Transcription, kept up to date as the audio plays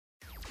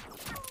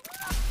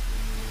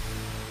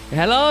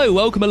Hello,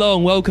 welcome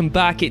along, welcome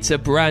back. It's a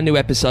brand new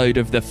episode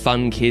of the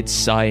Fun Kids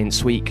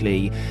Science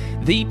Weekly,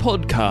 the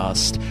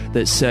podcast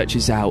that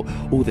searches out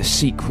all the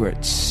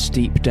secrets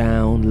deep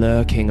down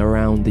lurking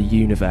around the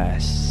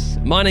universe.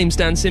 My name's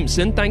Dan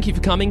Simpson. Thank you for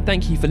coming,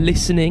 thank you for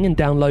listening and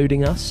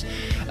downloading us.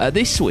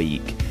 This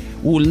week,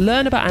 we'll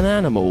learn about an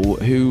animal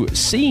who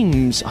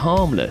seems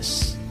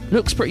harmless,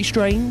 looks pretty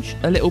strange,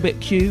 a little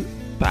bit cute,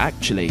 but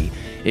actually,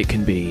 it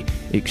can be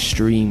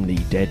extremely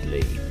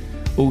deadly.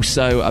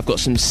 Also, I've got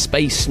some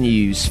space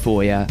news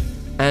for you,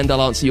 and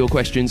I'll answer your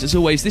questions. As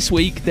always, this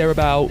week, they're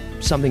about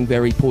something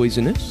very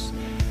poisonous,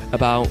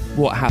 about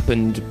what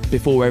happened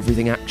before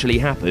everything actually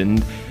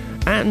happened,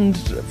 and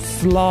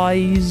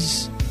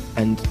flies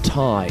and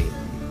time.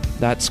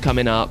 That's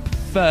coming up.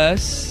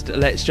 First,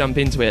 let's jump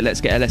into it.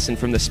 Let's get a lesson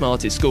from the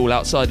smartest school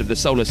outside of the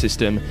solar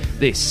system.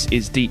 This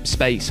is Deep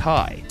Space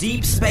High.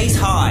 Deep Space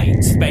High.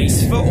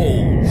 Space for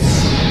all.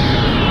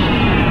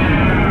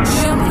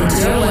 Jump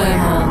into a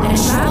wormhole and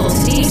travel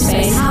to Deep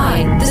Space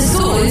High, the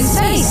school in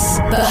space.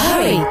 But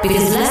hurry,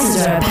 because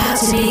lessons are about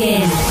to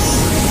begin.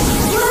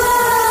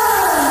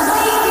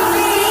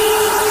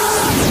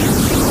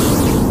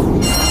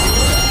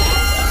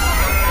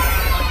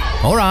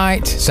 All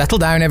right, settle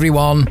down,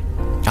 everyone.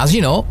 As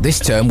you know, this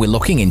term we're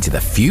looking into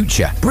the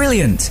future.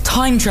 Brilliant!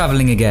 Time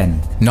travelling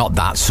again. Not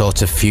that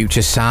sort of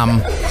future,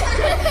 Sam.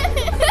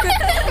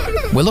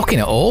 We're looking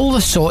at all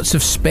the sorts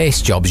of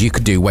space jobs you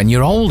could do when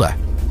you're older.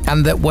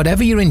 And that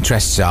whatever your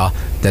interests are,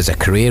 there's a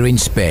career in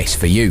space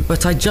for you.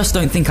 But I just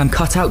don't think I'm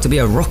cut out to be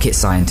a rocket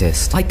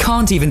scientist. I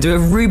can't even do a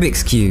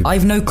Rubik's Cube.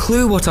 I've no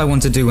clue what I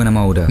want to do when I'm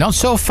older. Not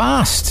so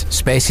fast.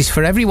 Space is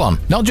for everyone,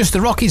 not just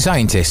the rocket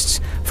scientists.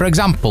 For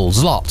example,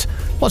 Zlot,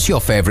 what's your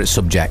favourite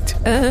subject?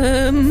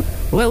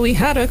 Well, we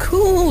had a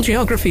cool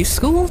geography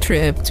school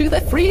trip to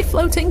the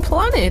free-floating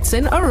planets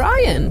in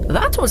Orion.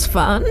 That was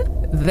fun.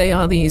 They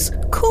are these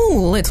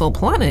cool little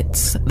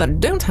planets that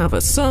don't have a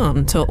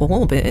sun to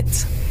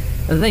orbit.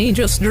 They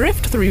just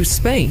drift through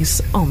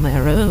space on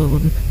their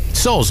own.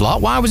 So,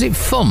 Zlot, why was it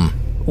fun?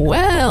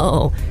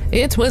 Well,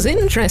 it was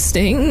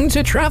interesting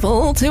to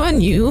travel to a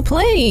new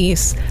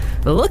place.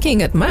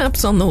 Looking at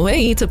maps on the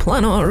way to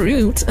plan our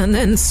route and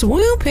then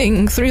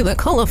swooping through the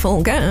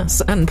colourful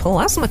gas and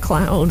plasma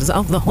clouds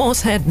of the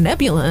Horsehead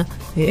Nebula.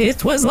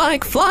 It was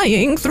like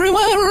flying through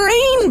a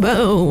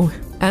rainbow.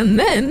 And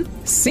then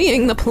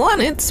seeing the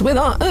planets with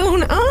our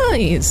own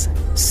eyes.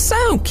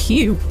 So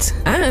cute.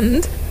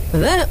 And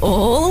they're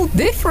all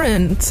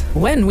different.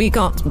 When we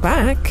got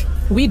back,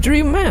 we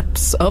drew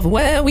maps of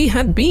where we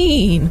had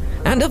been,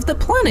 and of the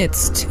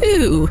planets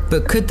too.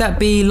 But could that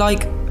be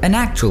like an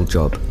actual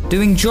job?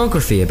 Doing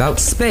geography about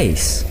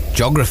space?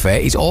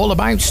 Geography is all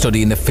about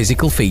studying the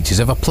physical features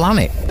of a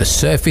planet, the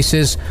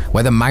surfaces,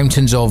 whether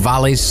mountains or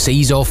valleys,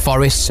 seas or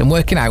forests, and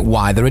working out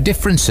why there are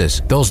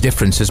differences. Those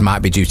differences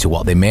might be due to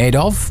what they're made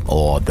of,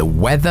 or the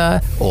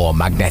weather, or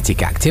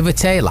magnetic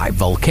activity like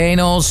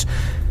volcanoes.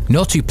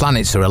 No two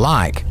planets are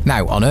alike.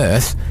 Now, on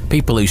Earth,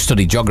 people who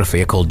study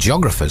geography are called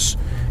geographers.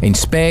 In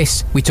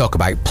space, we talk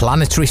about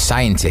planetary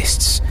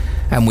scientists.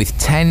 And with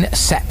 10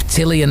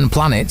 septillion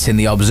planets in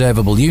the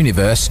observable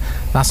universe,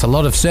 that's a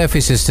lot of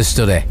surfaces to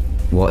study.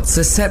 What's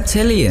a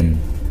septillion?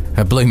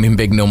 A blooming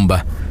big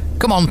number.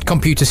 Come on,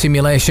 computer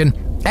simulation.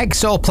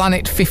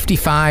 Exoplanet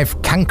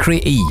 55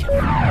 Cancri E.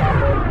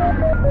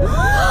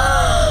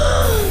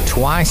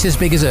 Twice as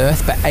big as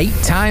Earth, but 8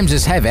 times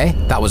as heavy.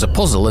 That was a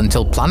puzzle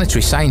until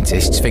planetary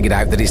scientists figured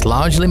out that it's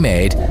largely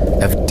made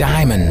of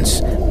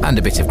diamonds and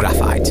a bit of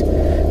graphite.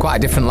 Quite a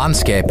different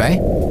landscape, eh?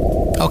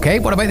 Okay,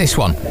 what about this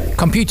one?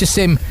 Computer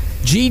sim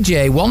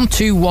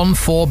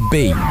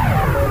GJ1214B.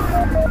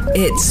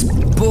 It's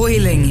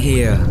boiling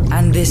here,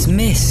 and this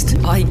mist,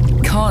 I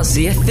can't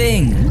see a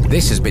thing.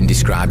 This has been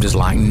described as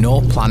like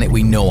no planet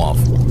we know of.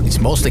 It's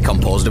mostly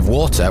composed of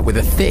water with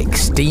a thick,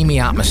 steamy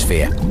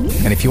atmosphere.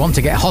 And if you want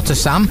to get hotter,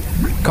 Sam,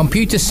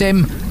 computer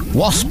sim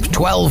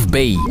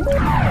WASP-12B.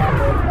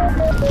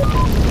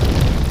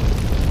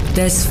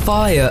 There's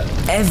fire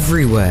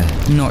everywhere.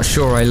 Not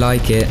sure I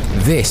like it.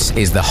 This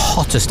is the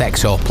hottest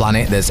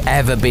exoplanet that's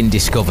ever been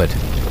discovered.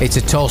 It's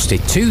a toasty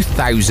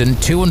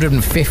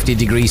 2,250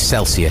 degrees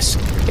Celsius.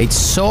 It's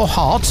so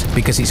hot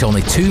because it's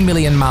only 2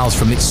 million miles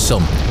from its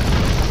sun.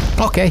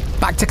 Okay,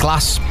 back to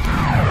class.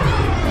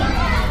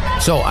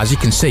 So, as you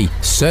can see,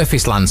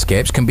 surface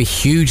landscapes can be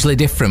hugely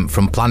different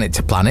from planet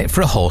to planet for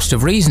a host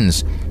of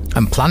reasons.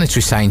 And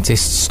planetary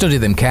scientists study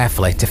them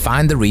carefully to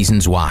find the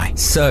reasons why.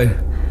 So,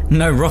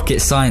 no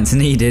rocket science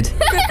needed.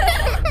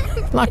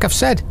 Like I've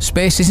said,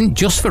 space isn't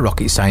just for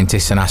rocket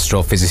scientists and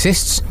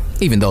astrophysicists,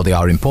 even though they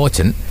are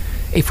important.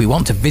 If we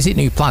want to visit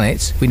new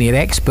planets, we need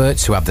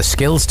experts who have the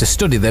skills to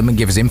study them and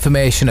give us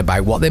information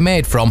about what they're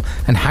made from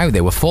and how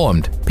they were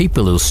formed.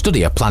 People who'll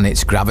study a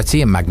planet's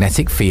gravity and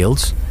magnetic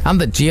fields,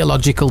 and the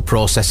geological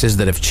processes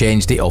that have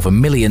changed it over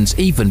millions,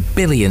 even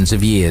billions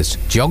of years.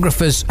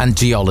 Geographers and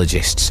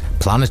geologists,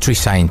 planetary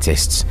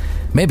scientists.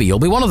 Maybe you'll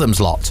be one of them's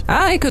lot.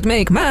 I could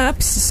make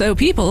maps so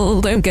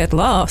people don't get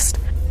lost,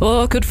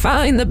 or could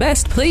find the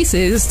best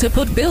places to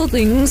put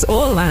buildings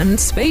or land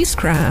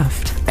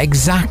spacecraft.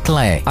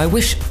 Exactly. I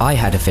wish I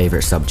had a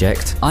favourite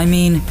subject. I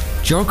mean,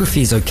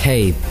 geography's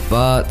okay,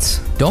 but...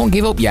 Don't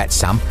give up yet,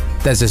 Sam.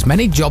 There's as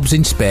many jobs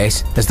in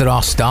space as there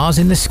are stars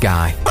in the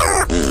sky.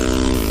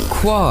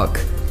 Quark,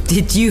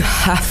 did you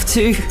have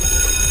to?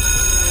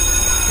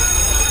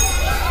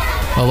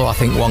 Although I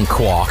think one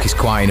quark is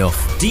quite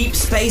enough. Deep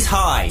Space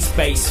High,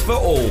 space for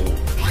all.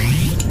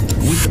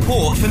 With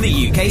support from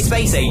the UK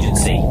Space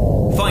Agency.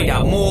 Find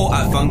out more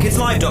at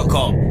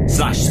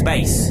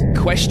funkidslive.com/space.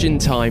 Question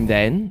time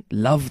then.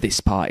 Love this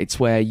part. It's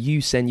where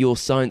you send your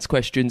science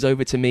questions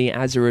over to me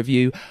as a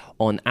review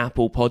on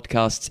Apple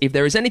Podcasts. If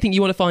there is anything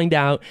you want to find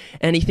out,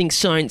 anything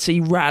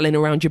sciencey rattling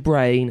around your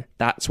brain,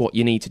 that's what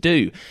you need to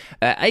do.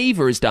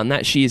 Ava has done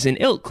that. She is in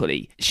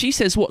Ilkley. She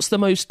says, what's the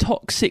most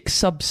toxic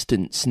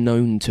substance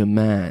known to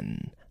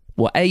man?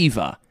 Well,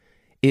 Ava,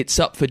 it's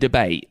up for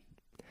debate.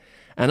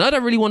 And I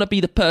don't really want to be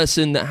the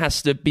person that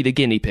has to be the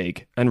guinea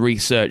pig and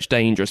research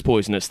dangerous,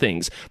 poisonous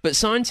things. But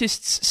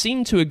scientists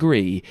seem to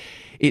agree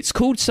it's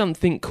called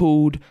something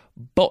called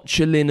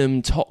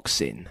botulinum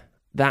toxin.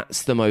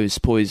 That's the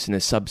most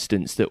poisonous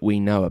substance that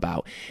we know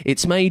about.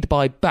 It's made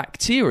by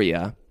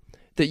bacteria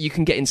that you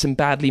can get in some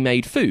badly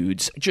made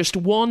foods. Just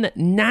 1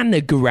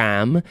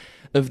 nanogram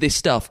of this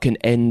stuff can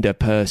end a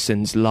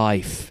person's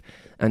life.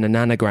 And a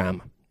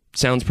nanogram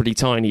sounds pretty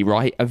tiny,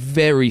 right? A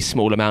very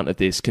small amount of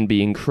this can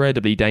be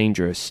incredibly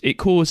dangerous. It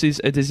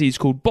causes a disease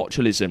called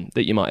botulism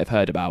that you might have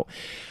heard about.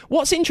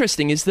 What's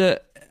interesting is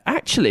that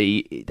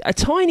actually a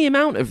tiny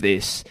amount of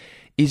this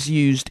is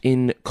used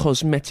in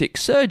cosmetic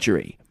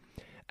surgery,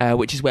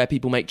 which is where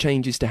people make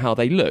changes to how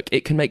they look.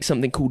 It can make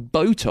something called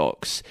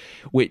Botox,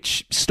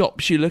 which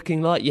stops you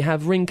looking like you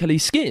have wrinkly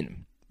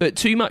skin. But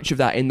too much of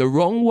that in the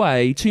wrong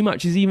way, too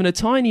much is even a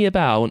tiny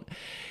amount,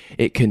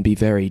 it can be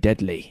very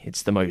deadly.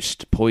 It's the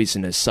most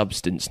poisonous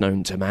substance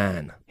known to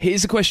man.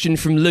 Here's a question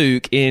from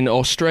Luke in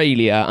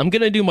Australia. I'm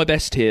going to do my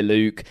best here,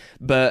 Luke,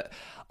 but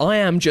I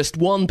am just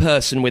one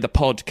person with a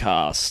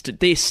podcast.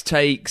 This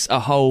takes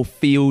a whole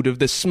field of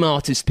the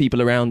smartest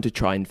people around to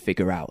try and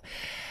figure out.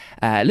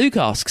 Luke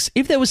asks,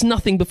 if there was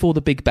nothing before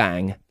the Big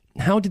Bang,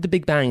 how did the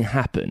Big Bang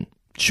happen?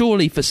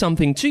 Surely for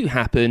something to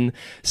happen,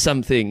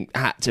 something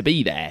had to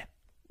be there.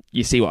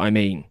 You see what I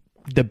mean?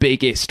 The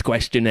biggest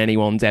question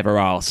anyone's ever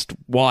asked.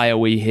 Why are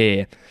we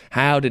here?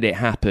 How did it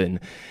happen?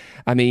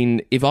 I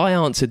mean, if I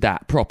answered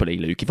that properly,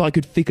 Luke, if I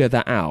could figure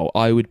that out,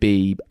 I would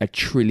be a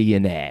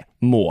trillionaire.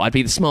 More. I'd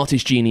be the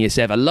smartest genius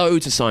ever.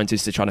 Loads of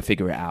scientists are trying to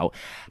figure it out.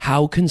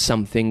 How can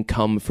something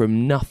come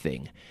from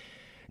nothing?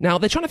 Now,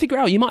 they're trying to figure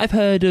out, you might have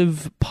heard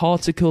of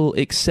particle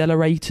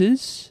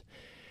accelerators.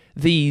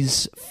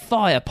 These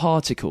fire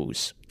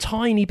particles,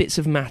 tiny bits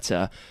of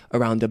matter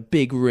around a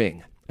big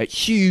ring. At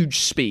huge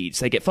speeds.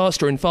 They get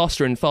faster and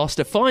faster and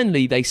faster.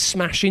 Finally, they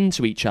smash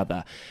into each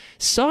other.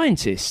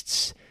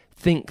 Scientists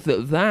think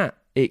that that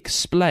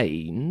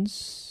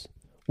explains,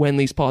 when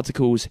these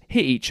particles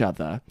hit each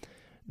other,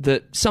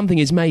 that something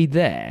is made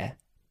there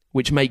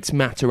which makes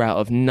matter out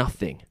of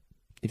nothing,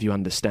 if you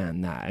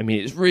understand that. I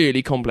mean, it's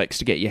really complex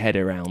to get your head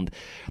around.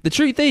 The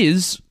truth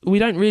is, we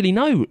don't really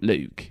know,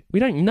 Luke. We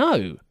don't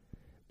know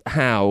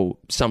how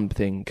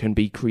something can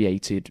be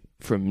created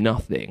from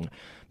nothing.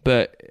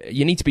 But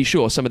you need to be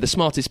sure some of the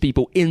smartest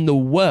people in the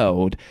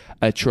world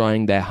are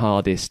trying their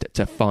hardest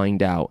to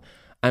find out.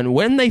 And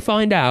when they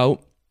find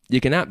out, you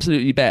can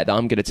absolutely bet that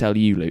I'm going to tell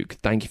you, Luke.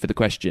 Thank you for the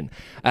question.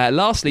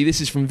 Lastly, this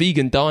is from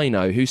Vegan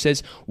Dino, who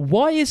says,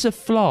 why is a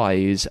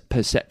fly's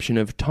perception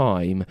of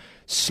time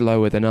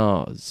slower than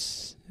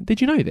ours?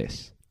 Did you know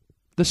this?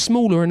 The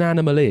smaller an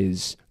animal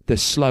is, the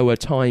slower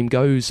time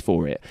goes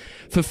for it.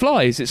 For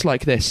flies, it's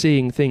like they're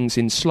seeing things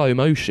in slow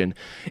motion.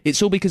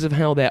 It's all because of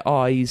how their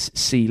eyes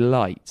see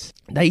light.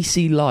 They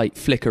see light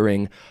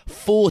flickering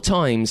 4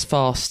 times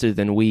faster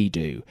than we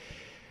do.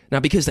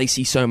 Now, because they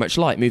see so much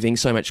light moving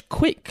so much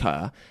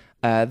quicker,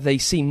 they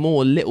see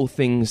more little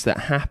things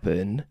that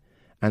happen,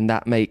 and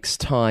that makes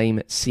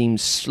time seem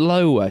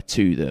slower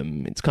to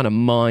them. It's kind of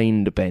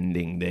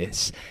mind-bending,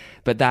 this.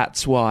 But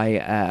that's why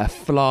a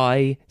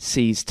fly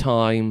sees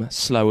time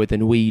slower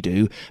than we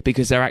do,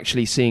 because they're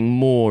actually seeing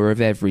more of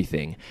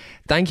everything.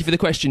 Thank you for the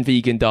question,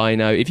 Vegan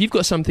Dino. If you've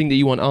got something that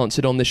you want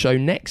answered on the show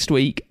next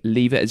week,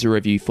 leave it as a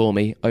review for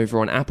me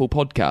over on Apple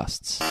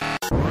Podcasts.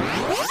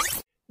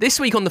 This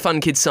week on the Fun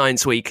Kids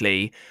Science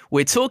Weekly,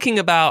 we're talking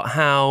about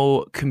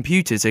how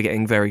computers are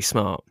getting very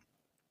smart.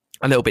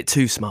 A little bit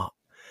too smart.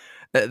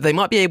 They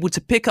might be able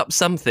to pick up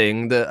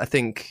something that I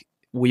think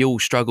we all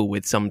struggle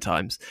with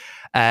sometimes.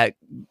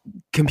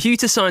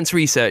 Computer science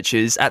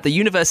researchers at the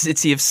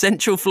University of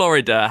Central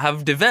Florida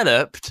have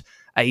developed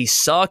a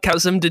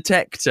sarcasm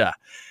detector.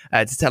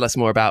 To tell us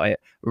more about it,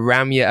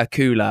 Ramya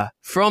Akula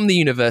from the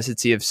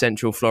University of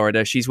Central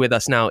Florida. She's with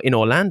us now in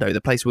Orlando,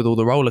 the place with all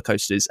the roller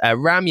coasters.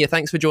 Ramya,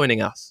 thanks for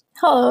joining us.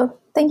 Hello.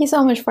 Thank you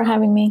so much for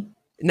having me.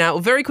 Now,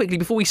 very quickly,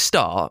 before we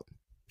start,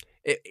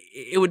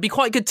 it would be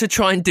quite good to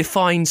try and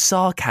define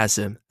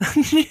sarcasm,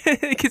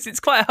 because it's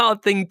quite a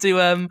hard thing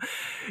to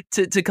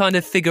kind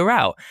of figure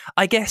out.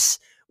 I guess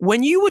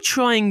when you were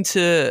trying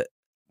to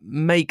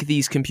make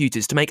these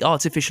computers, to make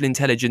artificial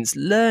intelligence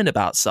learn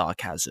about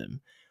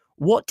sarcasm,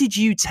 what did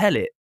you tell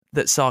it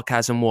that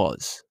sarcasm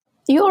was?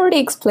 You already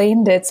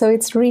explained it, so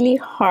it's really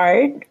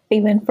hard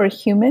even for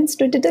humans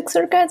to detect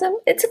sarcasm.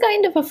 It's a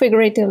kind of a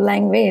figurative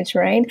language,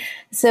 right?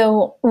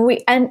 So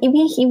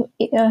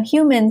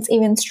humans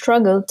even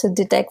struggle to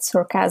detect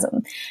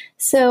sarcasm.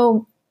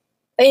 So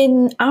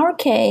in our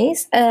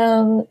case,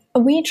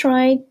 we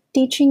tried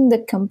teaching the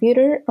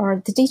computer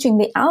or teaching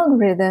the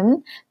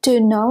algorithm to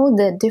know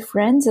the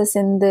differences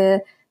in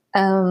the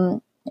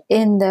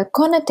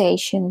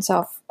connotations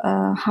of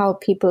how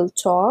people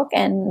talk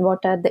and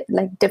what are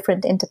the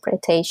different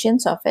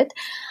interpretations of it.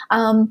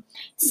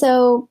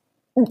 So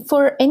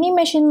for any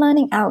machine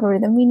learning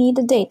algorithm, we need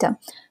the data.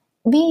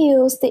 We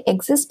use the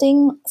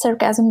existing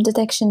sarcasm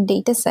detection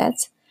data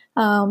sets,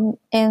 and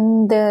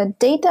the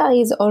data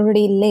is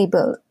already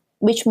labeled,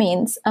 which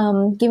means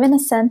given a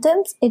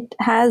sentence, it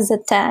has a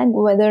tag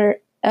whether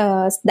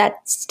that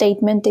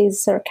statement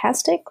is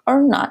sarcastic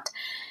or not.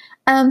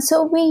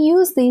 So we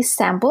use these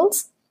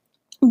samples,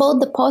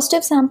 both the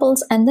positive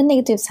samples and the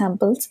negative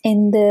samples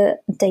in the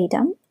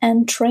data,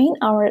 and train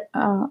our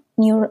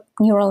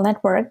neural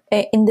network.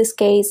 In this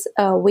case,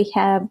 we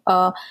have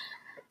a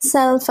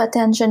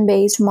self-attention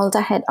based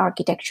multi-head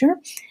architecture.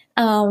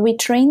 We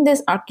train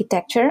this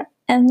architecture,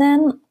 and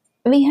then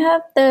we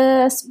have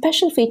the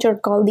special feature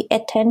called the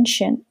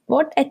attention.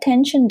 What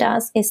attention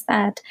does is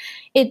that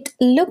it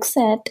looks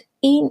at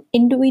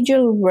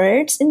individual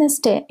words in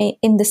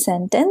the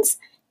sentence,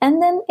 and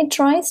then it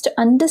tries to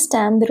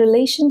understand the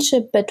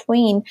relationship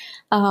between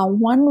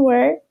one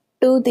word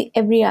to the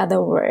every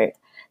other word.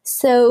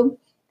 So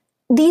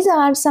these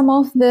are some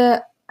of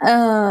the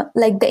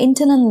the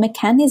internal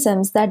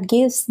mechanisms that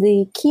gives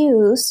the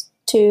cues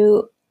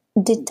to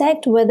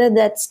detect whether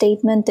that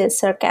statement is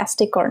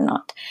sarcastic or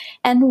not.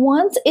 And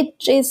once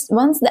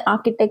the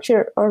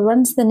architecture or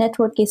once the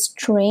network is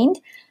trained,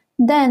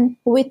 then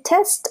we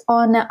test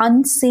on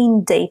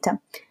unseen data.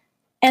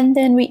 And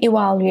then we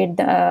evaluate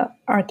the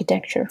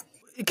architecture.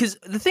 Because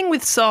the thing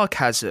with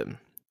sarcasm,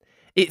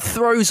 it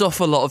throws off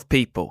a lot of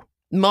people.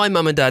 My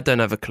mum and dad don't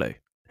have a clue.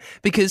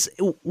 Because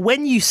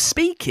when you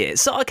speak it,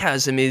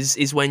 sarcasm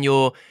is when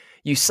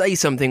you say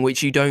something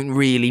which you don't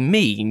really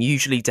mean,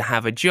 usually to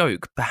have a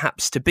joke,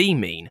 perhaps to be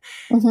mean.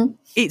 Mm-hmm.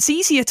 It's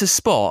easier to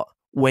spot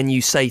when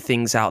you say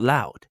things out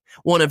loud.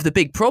 One of the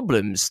big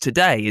problems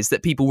today is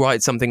that people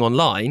write something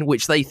online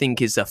which they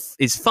think is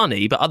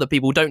funny, but other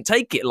people don't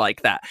take it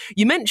like that.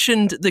 You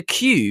mentioned the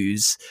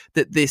cues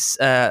that this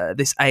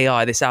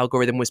AI, this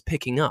algorithm was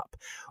picking up.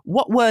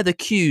 What were the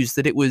cues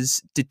that it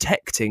was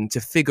detecting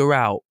to figure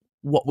out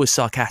what was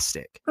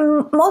sarcastic?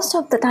 Most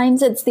of the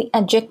times it's the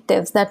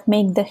adjectives that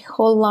make the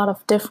whole lot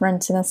of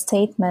difference in a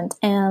statement.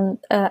 And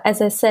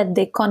as I said,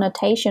 the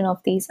connotation of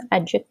these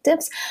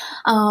adjectives,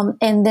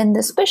 and then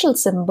the special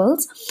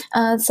symbols.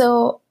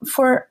 So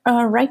for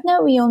right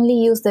now, we only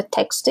use the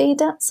text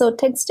data. So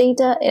text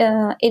data,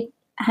 it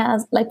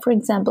has, for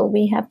example,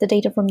 we have the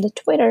data from the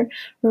Twitter,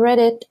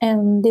 Reddit,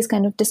 and these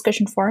kind of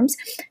discussion forums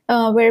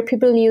where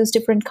people use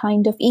different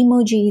kind of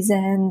emojis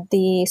and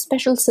the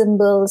special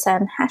symbols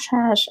and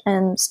hash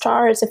and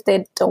stars if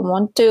they don't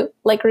want to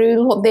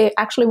reveal what they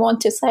actually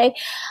want to say.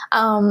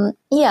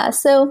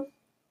 So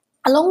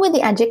along with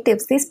the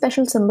adjectives, these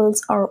special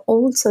symbols are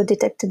also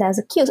detected as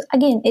a cue.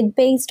 Again, it's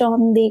based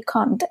on the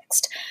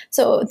context.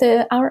 So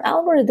our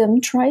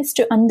algorithm tries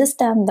to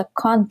understand the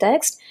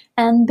context,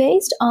 and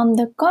based on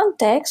the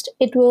context,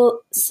 it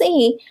will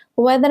see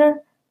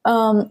whether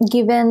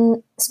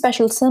given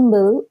special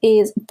symbol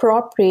is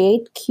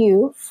appropriate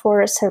cue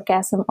for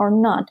sarcasm or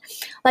not.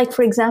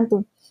 For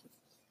example,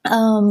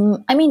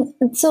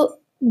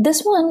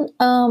 this one,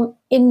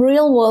 in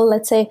real world,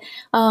 let's say,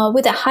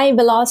 with a high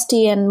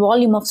velocity and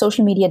volume of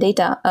social media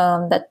data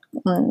that,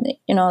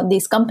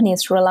 these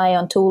companies rely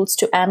on tools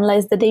to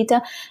analyze the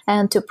data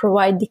and to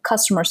provide the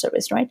customer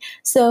service, right?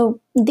 So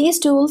these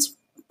tools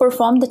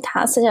perform the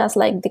tasks such as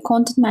the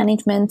content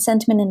management,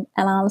 sentiment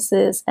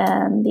analysis,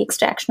 and the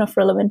extraction of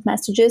relevant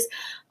messages,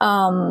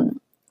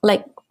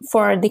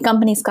 for the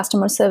company's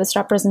customer service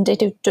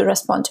representative to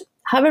respond to.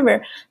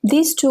 However,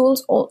 these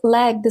tools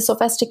lack the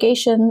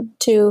sophistication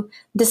to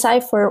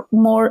decipher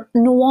more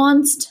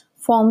nuanced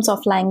forms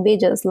of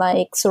languages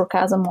like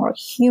sarcasm or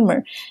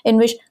humor, in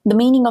which the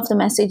meaning of the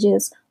message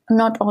is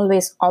not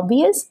always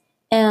obvious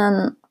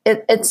and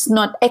it's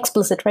not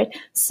explicit, right?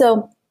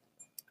 So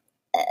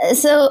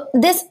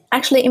this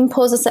actually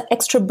imposes an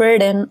extra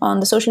burden on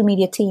the social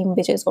media team,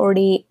 which is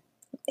already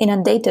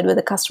inundated with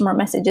the customer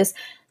messages,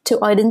 to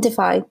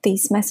identify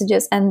these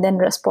messages and then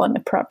respond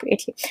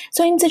appropriately.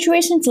 So in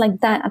situations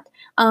like that,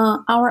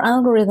 our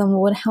algorithm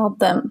would help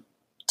them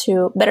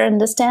to better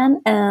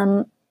understand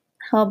and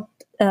help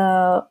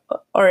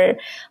or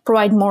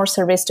provide more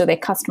service to their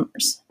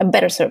customers, a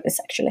better service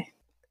actually.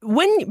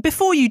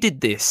 Before you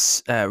did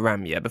this,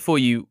 Ramya, before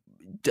you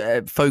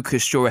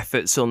focused your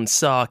efforts on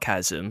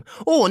sarcasm,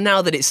 or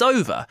now that it's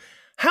over,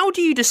 how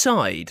do you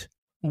decide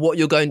what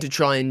you're going to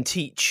try and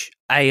teach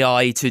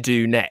AI to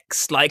do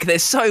next? Like,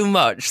 there's so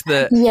much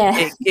that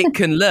it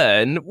can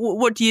learn.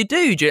 What do you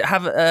do? Do you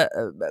have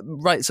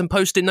write some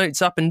post-it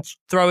notes up and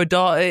throw a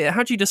dart?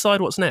 How do you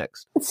decide what's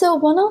next? So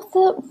one of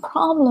the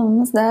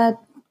problems that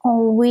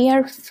we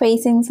are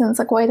facing since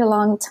quite a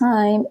long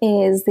time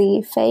is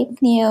the fake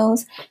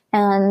news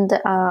and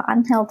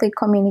unhealthy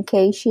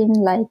communication,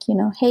 like,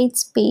 hate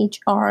speech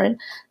or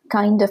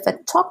kind of a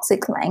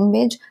toxic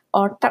language,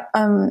 or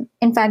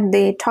in fact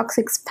the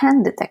toxic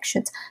spam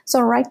detections.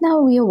 So right now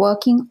we are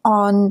working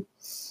on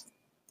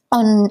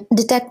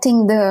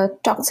detecting the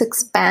toxic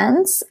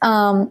spams,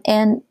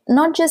 and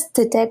not just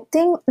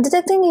detecting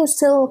is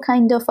still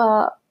kind of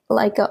a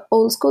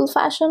old school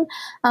fashion,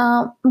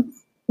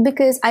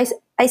 because I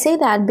say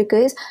that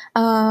because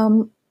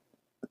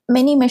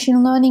many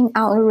machine learning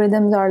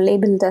algorithms are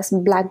labeled as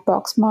black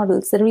box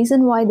models. The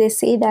reason why they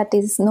say that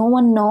is no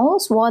one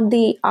knows what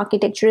the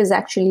architecture is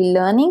actually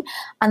learning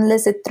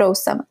unless it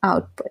throws some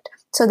output.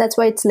 So that's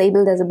why it's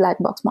labeled as a black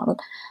box model.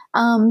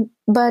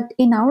 But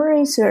in our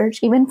research,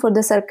 even for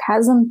the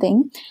sarcasm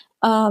thing,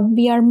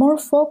 we are more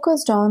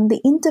focused on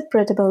the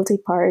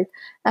interpretability part,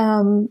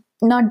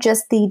 not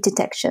just the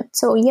detection.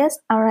 So yes,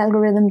 our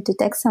algorithm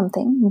detects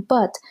something,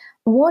 but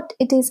what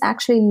it is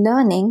actually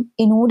learning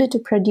in order to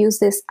produce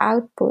this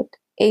output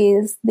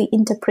is the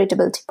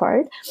interpretability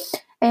part.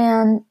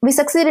 And we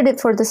succeeded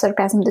it for the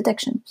sarcasm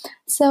detection.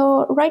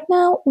 So right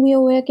now we are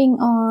working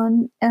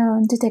on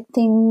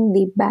detecting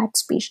the bad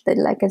speech,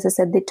 like as I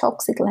said, the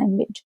toxic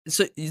language.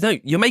 So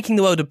you're making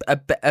the world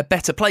a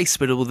better place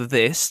with all of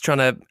this, trying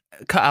to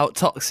cut out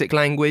toxic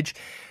language.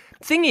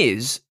 Thing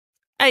is,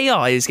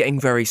 AI is getting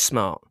very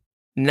smart.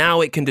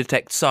 Now it can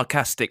detect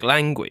sarcastic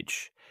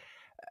language.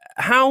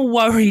 How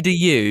worried are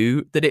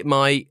you that it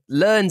might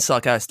learn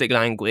sarcastic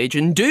language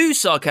and do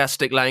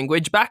sarcastic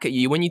language back at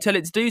you when you tell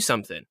it to do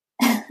something?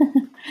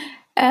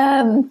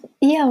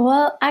 Yeah,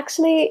 well,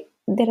 actually,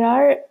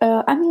 there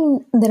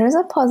is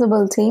a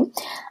possibility.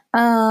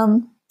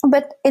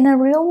 But in a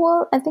real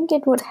world, I think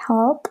it would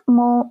help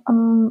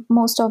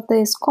most of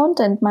these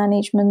content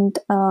management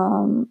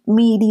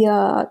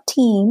media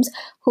teams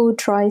who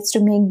tries to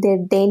make their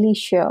daily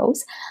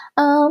shows.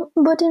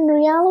 But in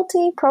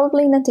reality,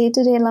 probably in a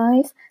day-to-day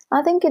life,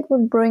 I think it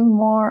would bring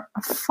more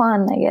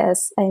fun, I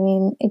guess. I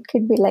mean, it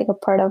could be like a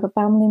part of a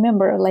family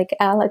member, like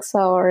Alexa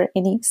or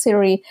any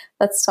Siri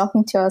that's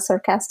talking to us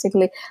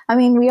sarcastically. I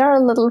mean, we are a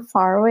little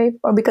far away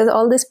because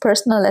all these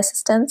personal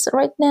assistants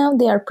right now,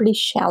 they are pretty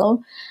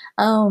shallow.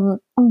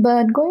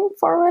 But going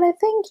forward, I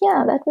think,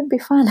 yeah, that would be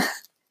fun.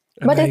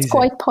 But Amazing. It's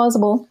quite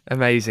possible.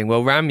 Amazing.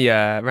 Well,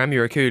 Ramya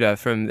Akula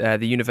from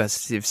the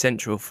University of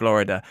Central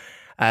Florida,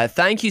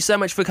 thank you so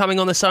much for coming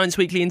on the Science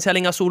Weekly and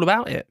telling us all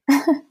about it.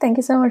 Thank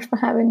you so much for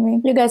having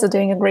me. You guys are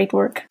doing a great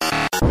work.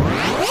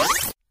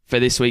 For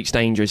this week's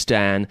Dangerous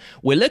Dan,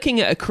 we're looking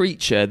at a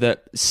creature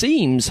that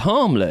seems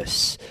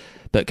harmless,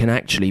 but can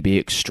actually be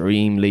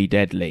extremely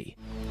deadly.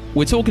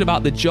 We're talking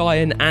about the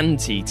giant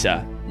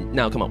anteater.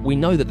 Now, come on, we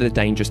know that they're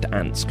dangerous to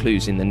ants,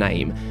 clues in the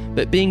name,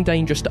 but being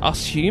dangerous to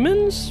us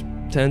humans?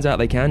 Turns out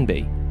they can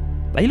be.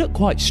 They look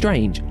quite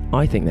strange.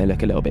 I think they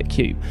look a little bit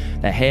cute.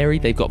 They're hairy,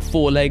 they've got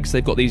 4 legs,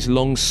 they've got these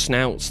long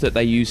snouts that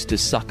they use to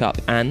suck up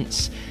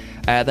ants.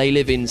 They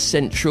live in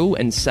Central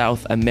and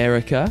South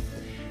America.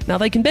 Now,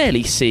 they can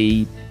barely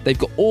see, they've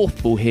got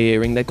awful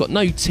hearing, they've got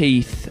no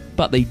teeth,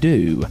 but they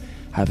do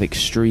have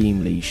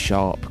extremely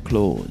sharp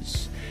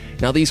claws.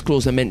 Now, these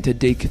claws are meant to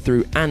dig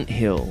through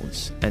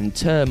anthills and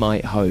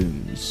termite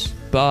homes,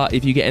 but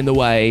if you get in the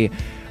way,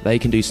 they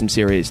can do some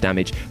serious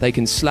damage. They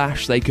can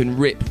slash, they can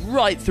rip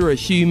right through a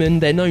human.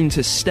 They're known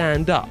to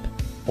stand up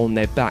on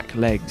their back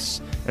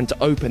legs and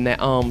to open their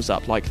arms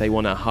up like they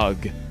want to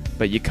hug,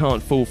 but you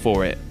can't fall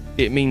for it.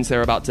 It means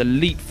they're about to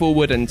leap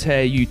forward and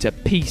tear you to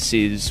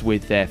pieces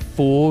with their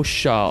 4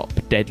 sharp,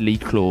 deadly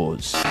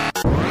claws.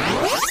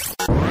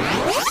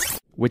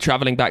 We're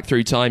travelling back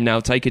through time now.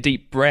 Take a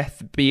deep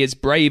breath. Be as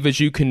brave as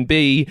you can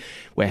be.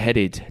 We're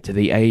headed to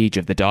the age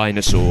of the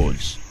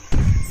dinosaurs.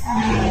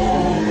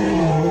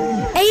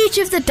 Age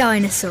of the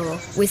Dinosaur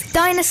with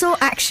Dinosaur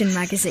Action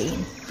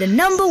Magazine, the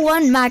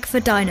 #1 mag for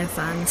dino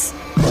fans.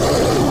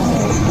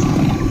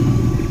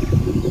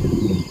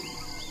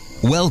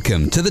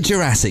 Welcome to the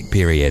Jurassic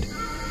period,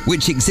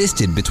 which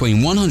existed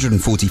between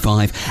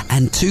 145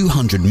 and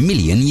 200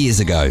 million years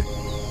ago.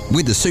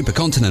 With the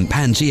supercontinent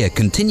Pangaea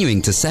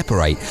continuing to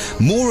separate,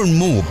 more and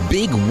more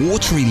big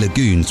watery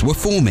lagoons were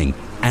forming,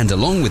 and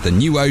along with the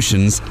new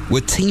oceans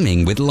were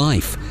teeming with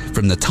life,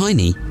 from the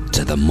tiny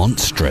to the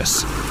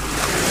monstrous.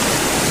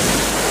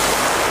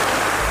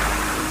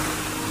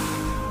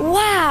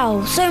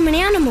 Wow, so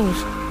many animals.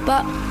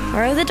 But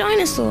where are the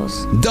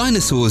dinosaurs?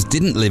 Dinosaurs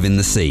didn't live in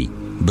the sea,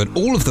 but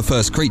all of the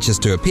first creatures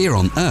to appear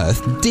on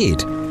Earth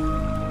did.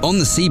 On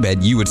the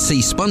seabed, you would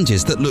see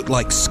sponges that looked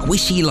like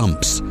squishy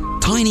lumps,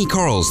 tiny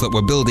corals that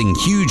were building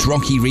huge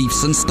rocky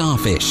reefs, and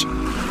starfish.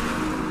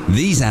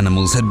 These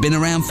animals had been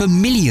around for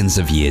millions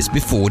of years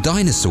before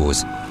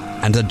dinosaurs,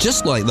 and are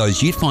just like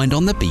those you'd find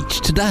on the beach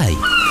today.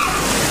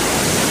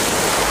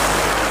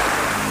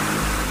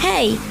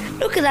 Hey,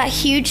 look Look at that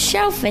huge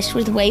shellfish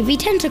with wavy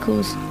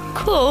tentacles.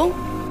 Cool.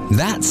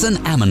 That's an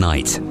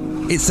ammonite.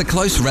 It's a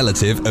close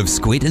relative of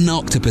squid and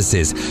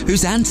octopuses,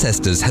 whose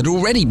ancestors had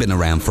already been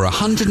around for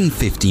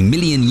 150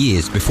 million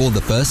years before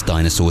the first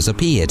dinosaurs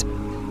appeared.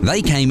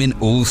 They came in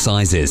all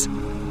sizes.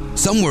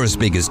 Some were as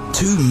big as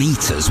 2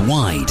 meters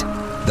wide.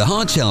 The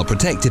hard shell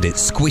protected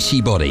its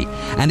squishy body,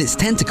 and its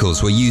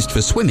tentacles were used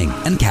for swimming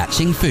and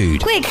catching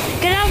food. Quick,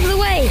 get out of the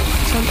way.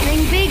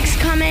 Something big's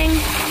coming.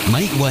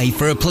 Make way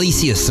for a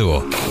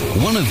plesiosaur,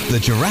 one of the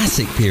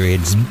Jurassic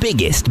period's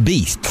biggest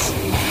beasts.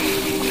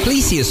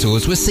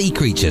 Plesiosaurs were sea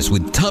creatures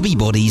with tubby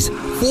bodies,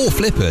 4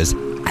 flippers,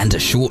 and a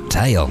short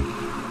tail.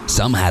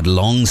 Some had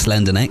long,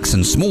 slender necks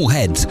and small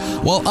heads,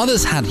 while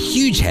others had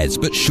huge heads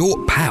but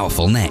short,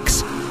 powerful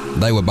necks.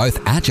 They were both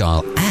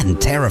agile and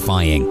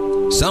terrifying.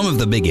 Some of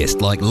the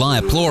biggest, like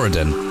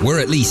Liopleurodon, were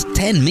at least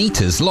 10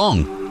 meters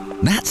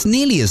long. That's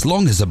nearly as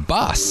long as a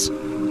bus.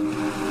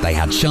 They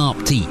had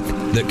sharp teeth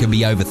that could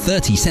be over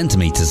 30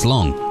 centimeters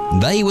long.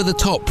 They were the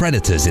top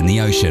predators in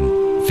the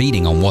ocean,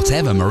 feeding on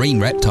whatever marine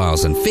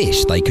reptiles and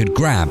fish they could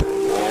grab.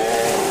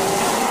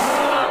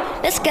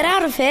 Let's get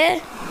out of here.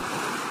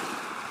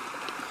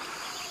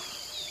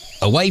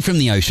 Away from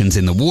the oceans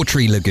in the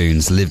watery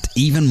lagoons lived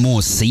even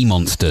more sea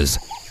monsters.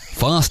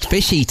 Fast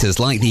fish eaters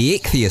like the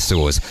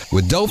ichthyosaurs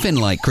were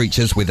dolphin-like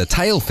creatures with a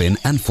tail fin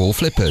and 4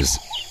 flippers.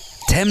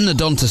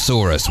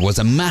 Temnodontosaurus was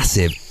a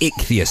massive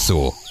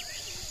ichthyosaur,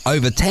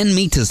 over 10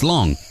 meters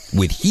long,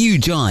 with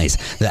huge eyes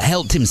that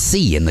helped him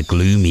see in the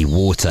gloomy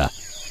water.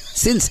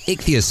 Since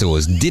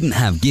ichthyosaurs didn't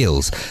have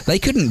gills, they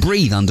couldn't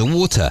breathe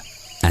underwater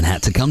and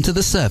had to come to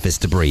the surface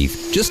to breathe,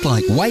 just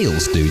like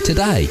whales do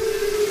today.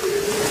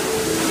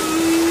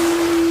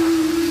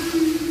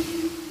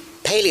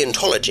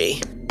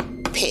 Paleontology.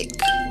 Pick.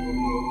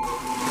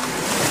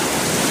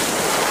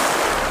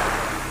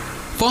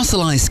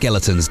 Fossilized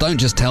skeletons don't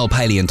just tell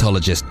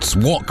paleontologists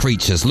what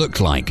creatures look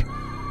like.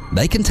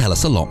 They can tell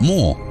us a lot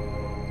more.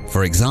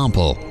 For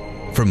example,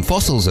 from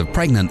fossils of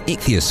pregnant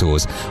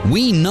ichthyosaurs,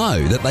 we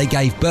know that they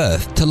gave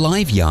birth to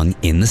live young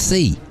in the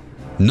sea.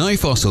 No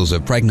fossils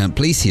of pregnant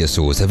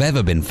plesiosaurs have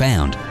ever been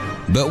found,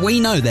 but we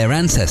know their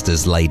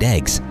ancestors laid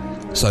eggs,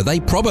 so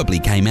they probably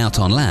came out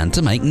on land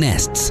to make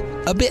nests,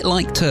 a bit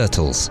like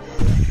turtles.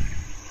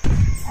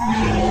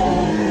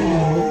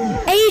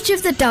 Age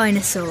of the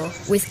Dinosaur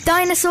with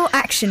Dinosaur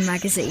Action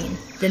Magazine,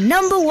 the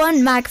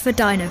 #1 mag for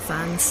dino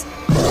fans.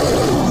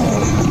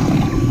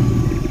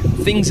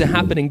 Things are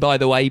happening, by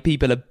the way.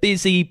 People are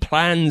busy.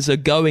 Plans are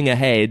going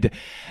ahead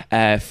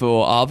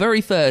for our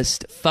very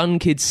first Fun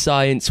Kids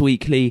Science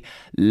Weekly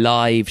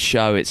live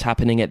show. It's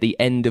happening at the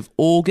end of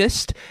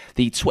August,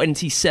 the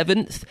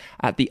 27th,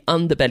 at the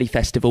Underbelly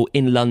Festival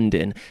in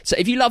London. So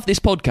if you love this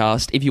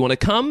podcast, if you want to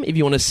come, if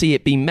you want to see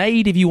it be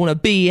made, if you want to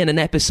be in an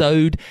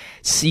episode,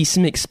 see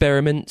some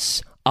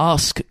experiments,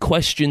 ask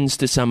questions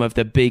to some of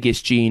the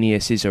biggest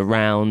geniuses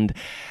around,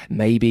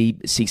 maybe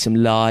see some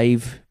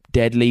live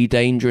deadly,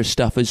 dangerous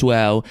stuff as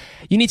well,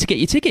 you need to get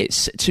your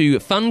tickets to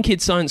Fun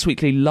Kids Science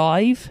Weekly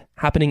Live,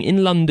 happening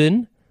in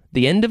London,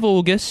 the end of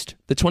August,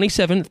 the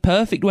 27th.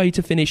 Perfect way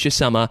to finish your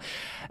summer.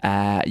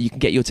 You can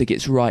get your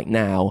tickets right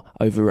now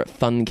over at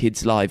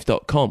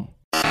funkidslive.com.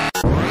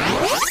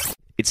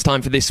 It's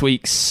time for this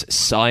week's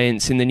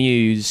Science in the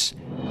News.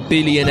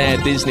 Billionaire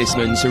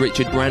businessman Sir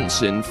Richard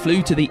Branson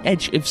flew to the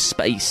edge of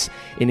space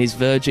in his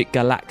Virgin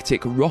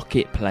Galactic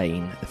rocket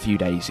plane a few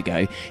days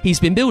ago. He's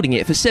been building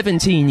it for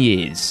 17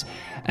 years.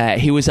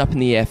 He was up in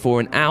the air for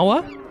an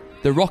hour.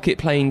 The rocket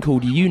plane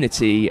called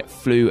Unity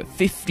flew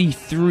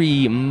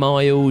 53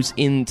 miles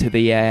into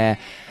the air,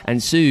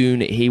 and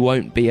soon he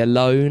won't be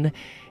alone.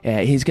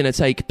 He's going to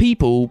take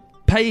people,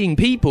 paying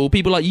people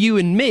like you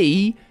and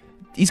me.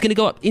 He's going to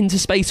go up into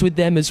space with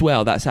them as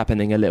well. That's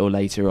happening a little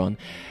later on.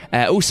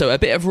 Also, a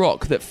bit of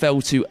rock that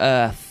fell to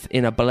Earth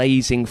in a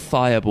blazing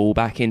fireball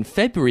back in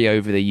February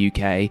over the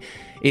UK.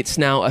 It's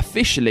now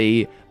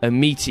officially a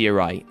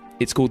meteorite.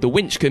 It's called the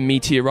Winchcombe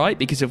meteorite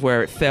because of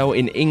where it fell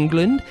in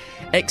England.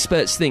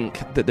 Experts think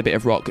that the bit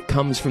of rock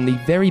comes from the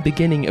very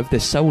beginning of the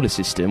solar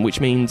system, which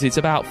means it's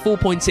about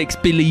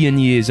 4.6 billion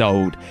years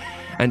old.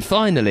 And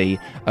finally,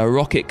 a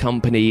rocket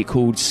company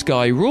called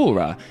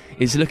Skyrora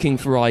is looking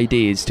for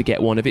ideas to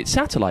get one of its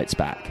satellites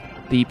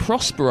back. The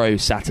Prospero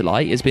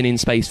satellite has been in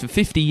space for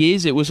 50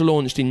 years. It was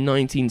launched in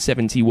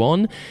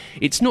 1971.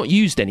 It's not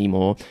used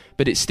anymore,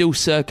 but it's still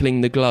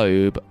circling the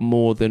globe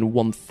more than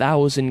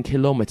 1,000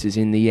 kilometers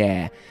in the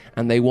air.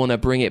 And they want to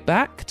bring it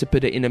back to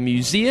put it in a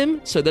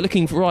museum, so they're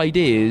looking for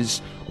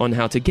ideas on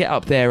how to get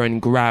up there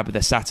and grab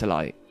the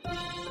satellite.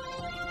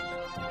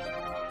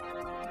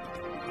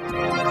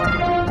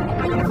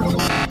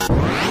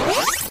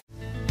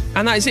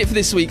 And that is it for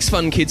this week's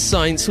Fun Kids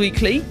Science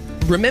Weekly.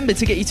 Remember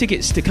to get your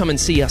tickets to come and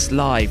see us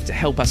live, to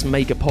help us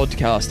make a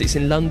podcast. It's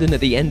in London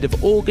at the end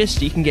of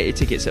August. You can get your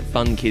tickets at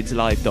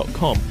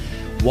funkidslive.com.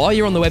 While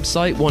you're on the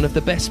website, one of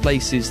the best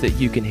places that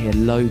you can hear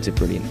loads of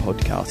brilliant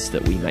podcasts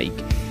that we make.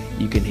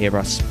 You can hear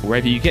us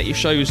wherever you get your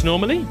shows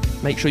normally.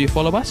 Make sure you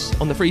follow us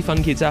on the free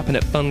Fun Kids app and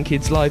at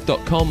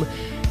funkidslive.com.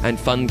 And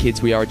Fun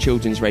Kids, we are a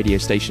children's radio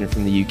station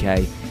from the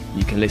UK.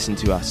 You can listen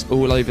to us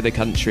all over the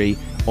country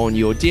on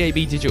your DAB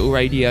digital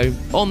radio,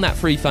 on that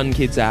free Fun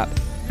Kids app,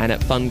 and at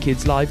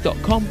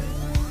funkidslive.com.